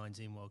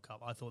 2019 World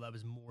Cup. I thought that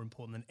was more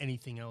important than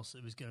anything else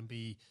that was going to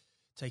be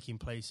taking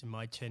place in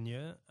my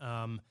tenure.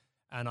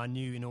 And I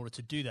knew in order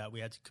to do that,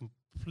 we had to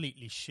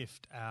completely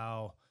shift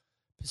our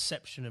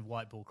perception of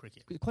white ball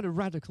cricket. Quite a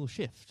radical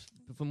shift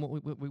from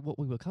what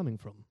we were coming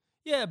from.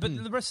 Yeah,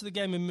 but the rest of the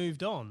game had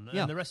moved on.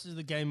 And the rest of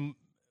the game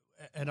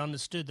had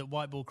understood that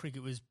white ball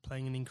cricket was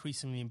playing an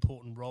increasingly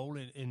important role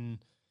in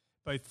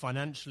both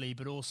financially,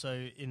 but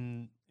also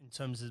in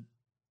terms of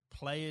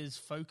players'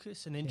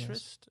 focus and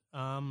interest.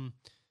 Yes.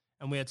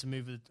 And we had to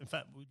move. In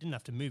fact, we didn't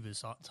have to move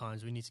at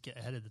times. We need to get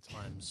ahead of the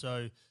time.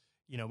 So,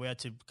 we had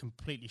to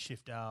completely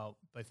shift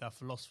both our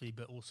philosophy,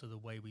 but also the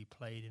way we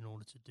played in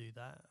order to do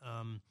that.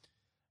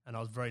 And I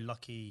was very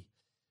lucky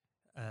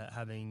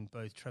having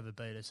both Trevor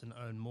Bayliss and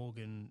Owen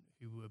Morgan,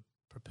 who were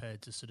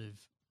prepared to sort of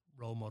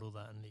role model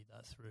that and lead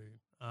that through.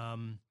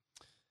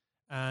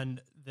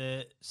 And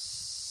the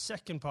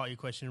second part of your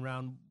question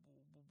around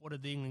what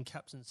had the England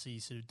captaincy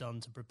sort of done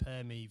to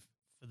prepare me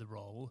for the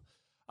role,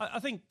 I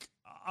think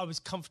I was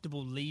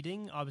comfortable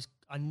leading.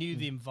 I knew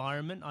the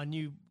environment. I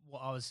knew what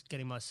I was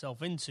getting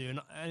myself into.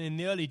 And in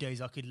the early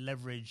days, I could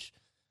leverage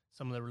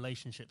some of the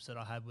relationships that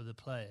I had with the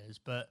players.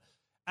 But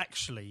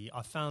actually,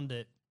 I found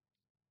it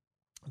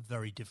a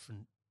very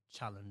different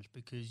challenge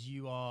because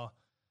you are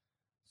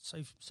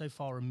so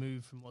far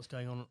removed from what's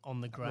going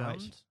on the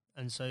ground. Right.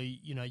 And so,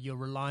 you're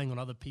relying on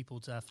other people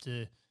to have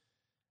to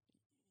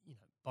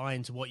buy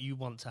into what you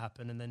want to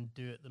happen and then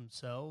do it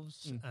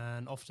themselves.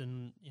 And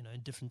often,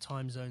 in different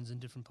time zones in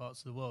different parts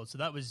of the world. So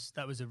that was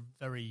a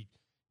very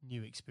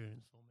new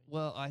experience for me.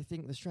 Well, I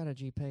think the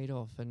strategy paid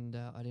off, and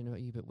I don't know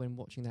about you, but when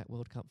watching that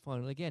World Cup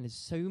final, again, as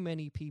so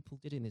many people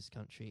did in this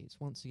country, it's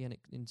once again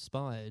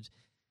inspired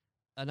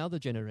another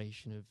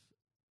generation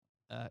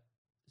of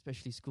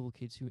especially school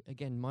kids who,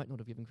 again, might not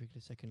have given cricket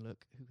a second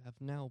look, who have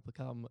now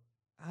become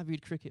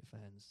avid cricket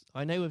fans.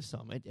 I know of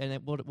some,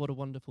 and what a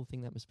wonderful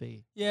thing that must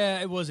be. Yeah,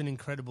 it was an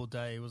incredible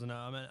day, wasn't it?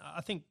 I mean,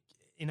 I think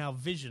in our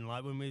vision,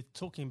 like when we're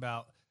talking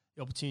about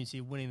the opportunity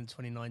of winning the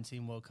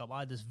 2019 World Cup, I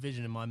had this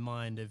vision in my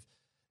mind of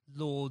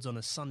Lords on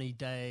a sunny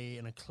day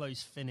and a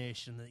close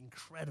finish and the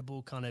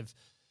incredible kind of,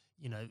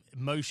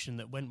 emotion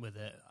that went with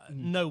it.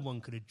 No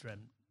one could have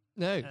dreamt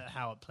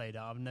how it played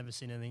out. I've never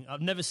seen anything.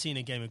 I've never seen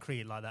a game of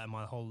cricket like that in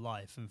my whole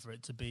life, and for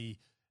it to be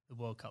the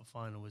World Cup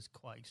final was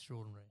quite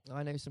extraordinary.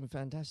 I know some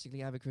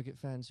fantastically avid cricket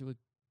fans who were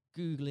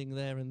Googling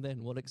there and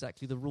then what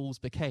exactly the rules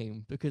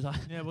became, because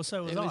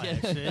so was I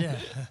actually. Yeah,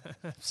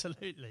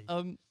 absolutely.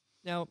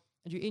 Now,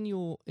 Andrew, in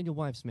your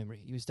wife's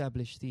memory, you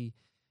established the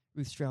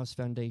Ruth Strauss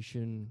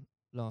Foundation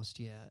last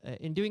year.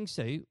 In doing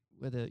so,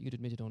 whether you'd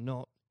admit it or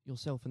not,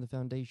 yourself and the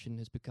foundation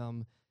has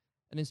become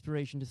an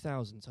inspiration to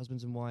thousands,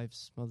 husbands and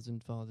wives, mothers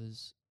and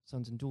fathers,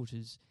 sons and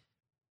daughters.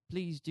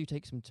 Please do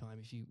take some time,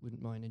 if you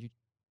wouldn't mind, and you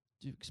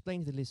to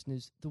explain to the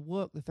listeners the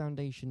work the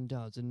foundation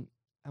does and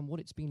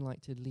what it's been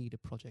like to lead a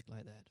project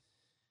like that.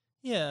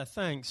 Yeah,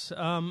 thanks.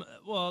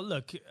 Well,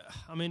 look,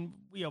 I mean,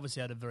 we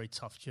obviously had a very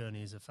tough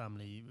journey as a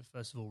family.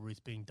 First of all,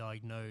 Ruth being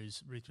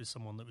diagnosed. Ruth was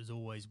someone that was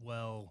always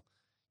well.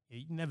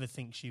 You'd never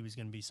think she was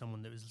going to be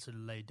someone that was sort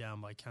of laid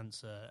down by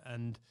cancer.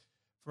 And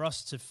for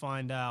us to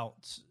find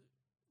out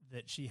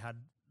that she had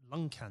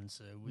lung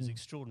cancer was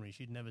extraordinary.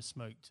 She'd never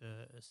smoked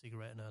a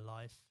cigarette in her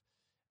life.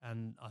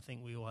 And I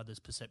think we all had this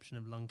perception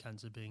of lung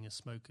cancer being a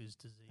smoker's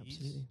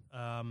disease.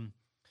 Absolutely.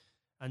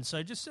 And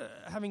so just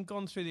having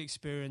gone through the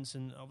experience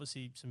and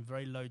obviously some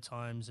very low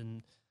times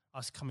and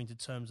us coming to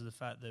terms with the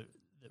fact that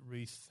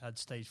Ruth had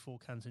stage 4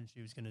 cancer and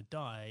she was going to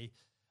die,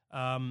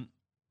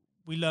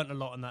 we learnt a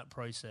lot in that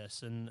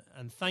process. And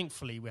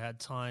thankfully we had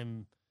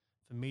time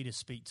for me to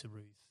speak to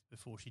Ruth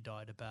before she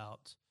died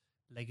about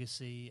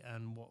legacy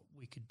and what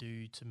we could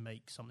do to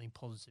make something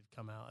positive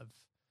come out of,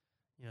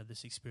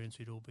 this experience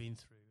we'd all been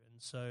through.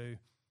 And so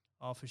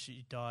after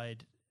she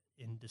died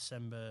in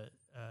December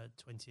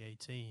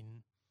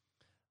 2018,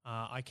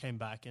 I came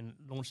back and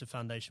launched a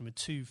foundation with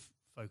two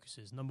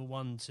focuses. Number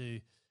one, to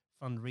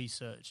fund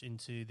research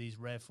into these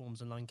rare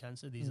forms of lung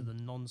cancer. These are the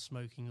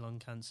non-smoking lung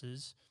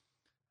cancers.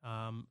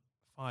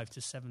 5,000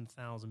 to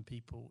 7,000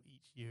 people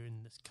each year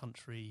in this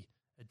country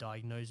are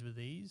diagnosed with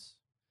these.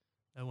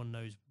 No one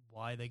knows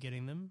why they're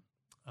getting them,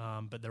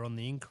 but they're on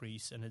the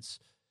increase, and it's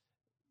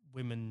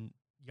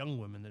young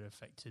women that are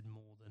affected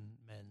more than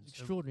men.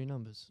 Extraordinary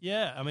numbers.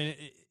 Yeah, I mean,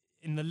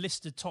 in the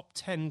list of top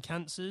 10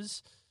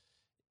 cancers,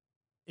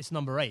 it's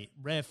number 8.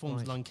 Rare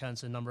forms of lung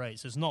cancer, number 8.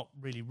 So it's not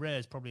really rare.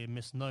 It's probably a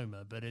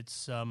misnomer, but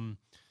it's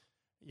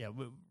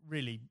we're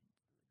really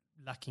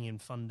lacking in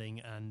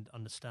funding and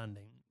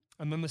understanding.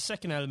 And then the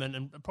second element,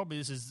 and probably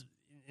this is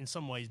in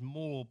some ways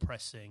more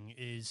pressing,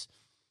 is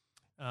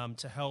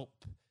to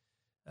help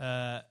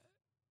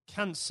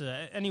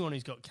cancer. Anyone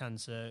who's got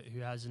cancer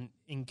who has an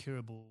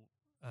incurable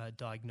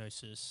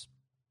diagnosis,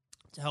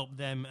 to help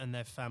them and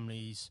their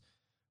families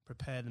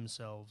prepare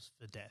themselves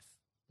for death.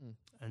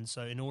 And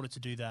so in order to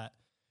do that,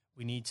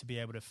 we need to be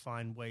able to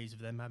find ways of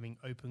them having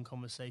open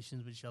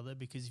conversations with each other,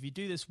 because if you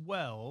do this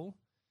well,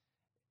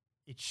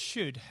 it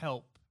should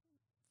help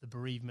the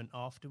bereavement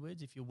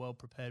afterwards if you're well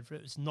prepared for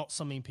it. It's not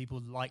something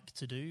people like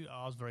to do.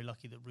 I was very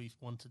lucky that Ruth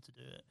wanted to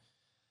do it.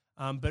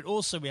 But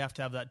also we have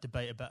to have that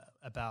debate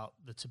about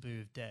the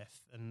taboo of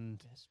death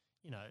and,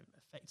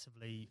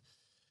 effectively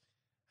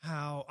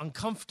how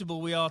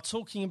uncomfortable we are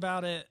talking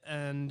about it,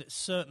 and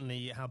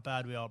certainly how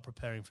bad we are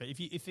preparing for it.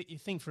 If you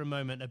think for a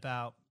moment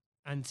about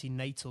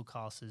antenatal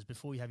classes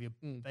before you have your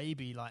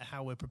baby, like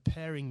how we're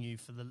preparing you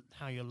for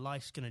how your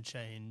life's going to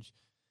change,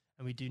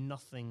 and we do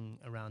nothing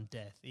around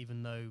death,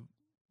 even though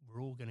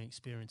we're all going to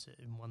experience it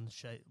in one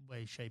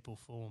way, shape or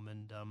form.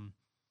 And,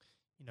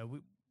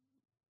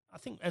 I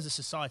think as a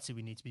society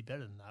we need to be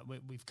better than that.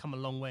 We've come a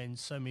long way in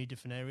so many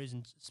different areas,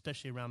 and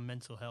especially around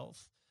mental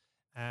health.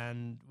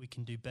 And we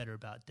can do better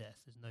about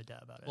death. There's no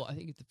doubt about it. Well, I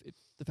think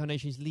the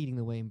foundation is leading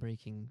the way in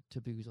breaking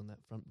taboos on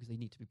that front, because they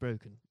need to be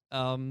broken.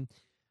 I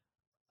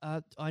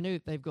know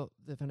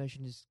the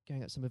foundation is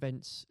going out some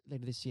events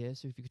later this year.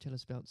 So if you could tell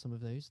us about some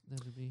of those,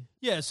 that would be.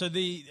 Yeah. So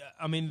we've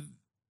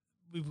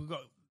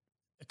got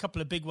a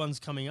couple of big ones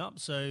coming up.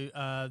 So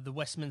the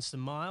Westminster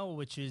Mile,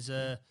 which is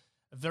a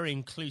very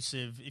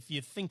inclusive. If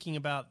you're think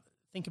about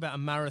a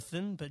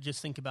marathon, but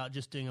just think about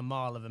just doing a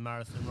mile of a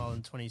marathon rather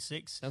than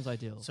 26. Sounds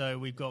ideal. So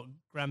we've got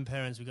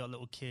grandparents, we've got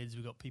little kids,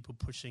 we've got people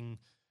pushing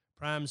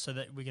prams, so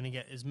that we're going to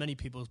get as many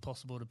people as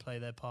possible to play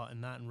their part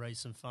in that and raise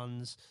some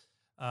funds.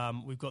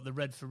 We've got the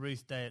Red for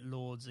Ruth Day at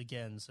Lord's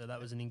again, so that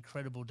was an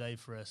incredible day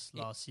for us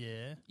last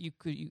year.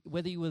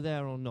 Whether you were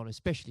there or not,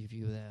 especially if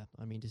you were there,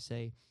 I mean to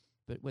say,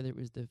 but whether it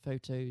was the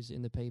photos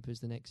in the papers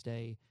the next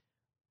day,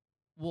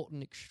 I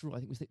think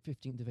it was the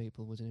 15th of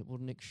April, wasn't it?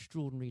 What an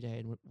extraordinary day,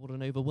 and what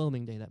an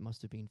overwhelming day that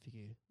must have been for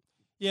you.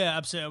 Yeah,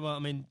 absolutely. Well, I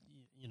mean,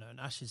 an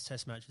Ashes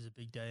Test match is a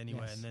big day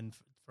anyway, and then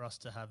for us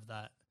to have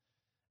that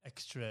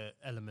extra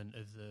element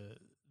of the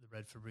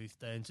Red for Ruth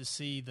Day, and to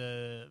see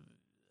the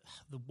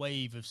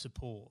wave of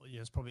support,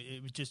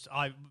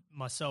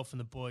 myself and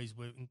the boys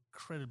were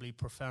incredibly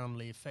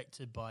profoundly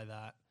affected by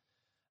that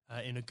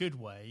in a good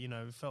way.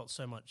 We felt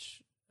so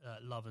much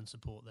love and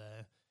support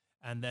there.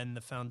 And then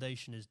the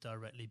foundation is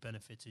directly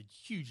benefited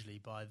hugely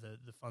by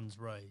the funds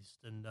raised.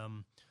 And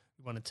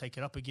we want to take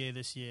it up a gear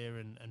this year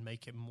and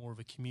make it more of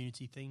a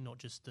community thing, not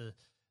just the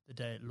the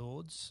day at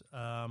Lords.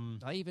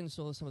 I even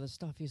saw some of the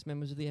stuffiest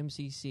members of the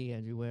MCC,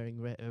 Andrew, wearing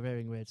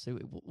red. So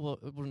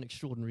what an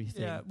extraordinary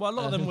thing. Yeah, well, a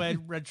lot of them wear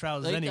red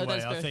trousers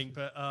anyway, I fair. think.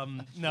 But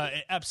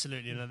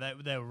absolutely,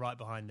 they were right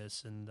behind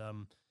us, and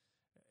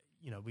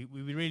we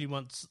really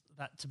want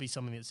that to be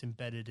something that's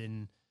embedded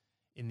in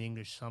the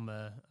English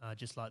summer,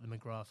 just like the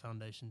McGrath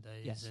Foundation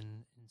Days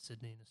in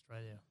Sydney in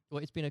Australia.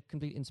 Well, it's been a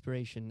complete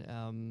inspiration,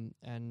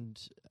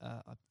 and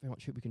I very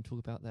much hope we can talk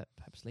about that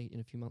perhaps late in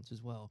a few months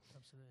as well.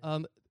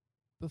 Absolutely.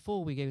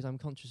 Before we go, as I'm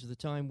conscious of the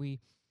time,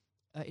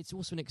 it's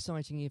also an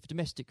exciting year for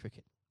domestic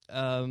cricket,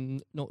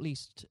 not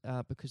least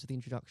because of the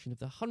introduction of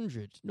the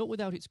 100, not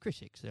without its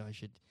critics,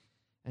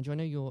 Andrew, I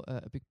know you're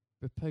a big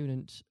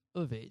proponent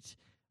of it.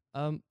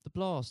 The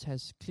Blast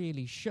has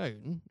clearly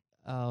shown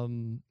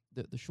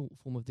that the short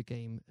form of the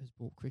game has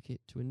brought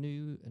cricket to a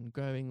new and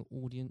growing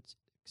audience,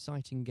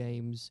 exciting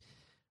games.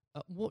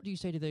 What do you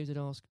say to those that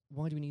ask,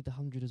 why do we need the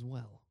 100 as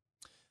well?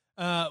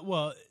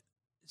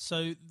 So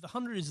the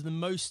 100 is the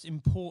most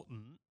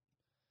important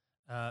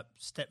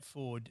step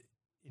forward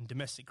in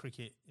domestic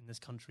cricket in this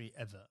country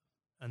ever.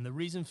 And the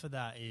reason for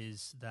that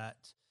is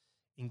that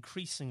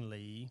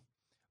increasingly,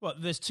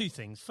 there's two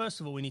things.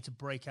 First of all, we need to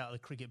break out of the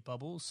cricket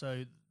bubble.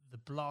 So the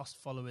Blast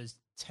followers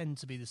tend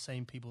to be the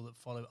same people that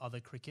follow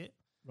other cricket.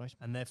 Right.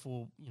 And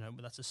therefore,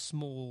 that's a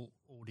small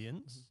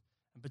audience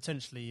and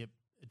potentially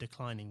a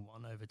declining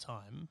one over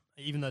time,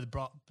 even though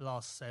the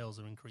Blast sales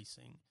are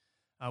increasing.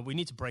 We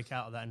need to break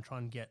out of that and try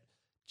and get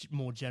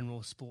more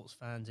general sports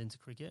fans into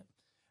cricket.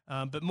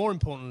 But more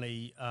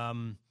importantly,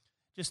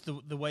 just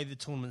the way the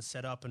tournament's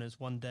set up, and it's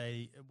one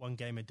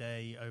game a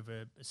day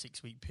over a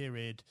 6-week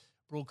period,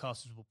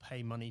 broadcasters will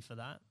pay money for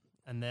that.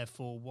 And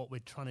therefore, what we're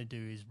trying to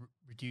do is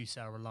reduce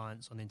our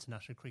reliance on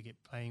international cricket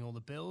paying all the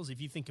bills.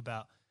 If you think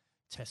about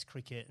Test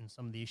cricket and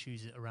some of the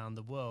issues around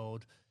the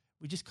world,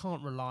 we just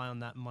can't rely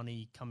on that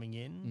money coming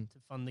in to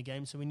fund the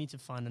game. So we need to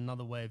find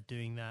another way of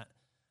doing that.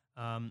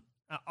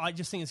 I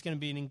just think it's going to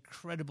be an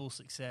incredible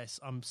success.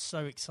 I'm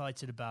so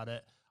excited about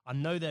it. I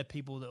know there are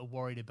people that are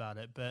worried about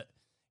it, but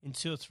in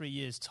 2 or 3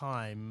 years'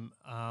 time,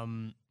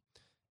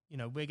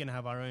 we're going to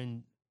have our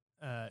own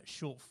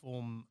short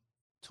form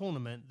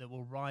tournament that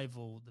will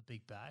rival the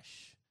Big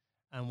Bash,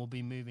 and we'll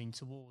be moving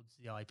towards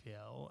the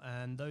IPL.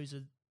 And those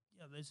are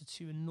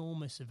two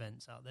enormous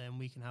events out there, and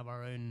we can have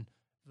our own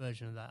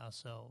version of that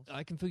ourselves.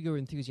 I can feel your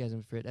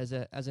enthusiasm for it. As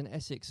an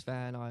Essex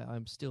fan,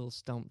 I'm still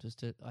stumped as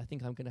to, I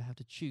think I'm going to have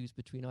to choose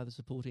between either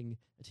supporting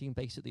a team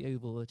based at the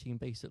Oval or a team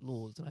based at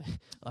Lords. And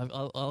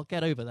I'll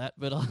get over that,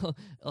 but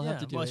I'll have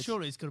to do it. Well,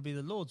 surely it's got to be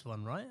the Lords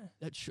one, right?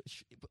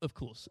 Of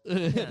course.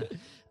 Yeah.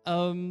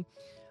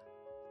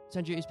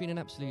 Sanju, it's been an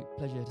absolute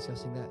pleasure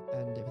discussing that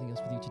and everything else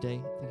with you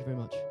today. Thank you very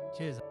much.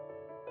 Cheers.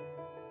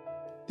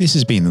 This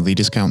has been the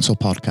Leaders Council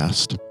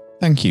podcast.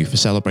 Thank you for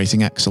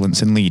celebrating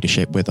excellence in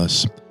leadership with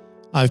us.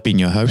 I've been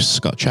your host,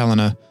 Scott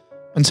Challoner.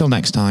 Until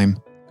next time,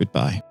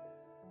 goodbye.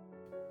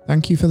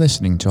 Thank you for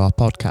listening to our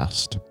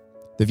podcast.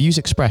 The views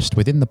expressed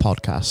within the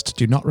podcast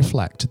do not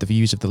reflect the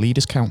views of the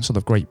Leaders Council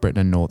of Great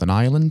Britain and Northern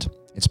Ireland,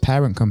 its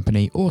parent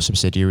company or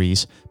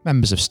subsidiaries,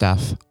 members of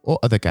staff, or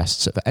other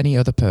guests of any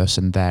other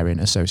person therein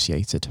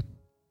associated.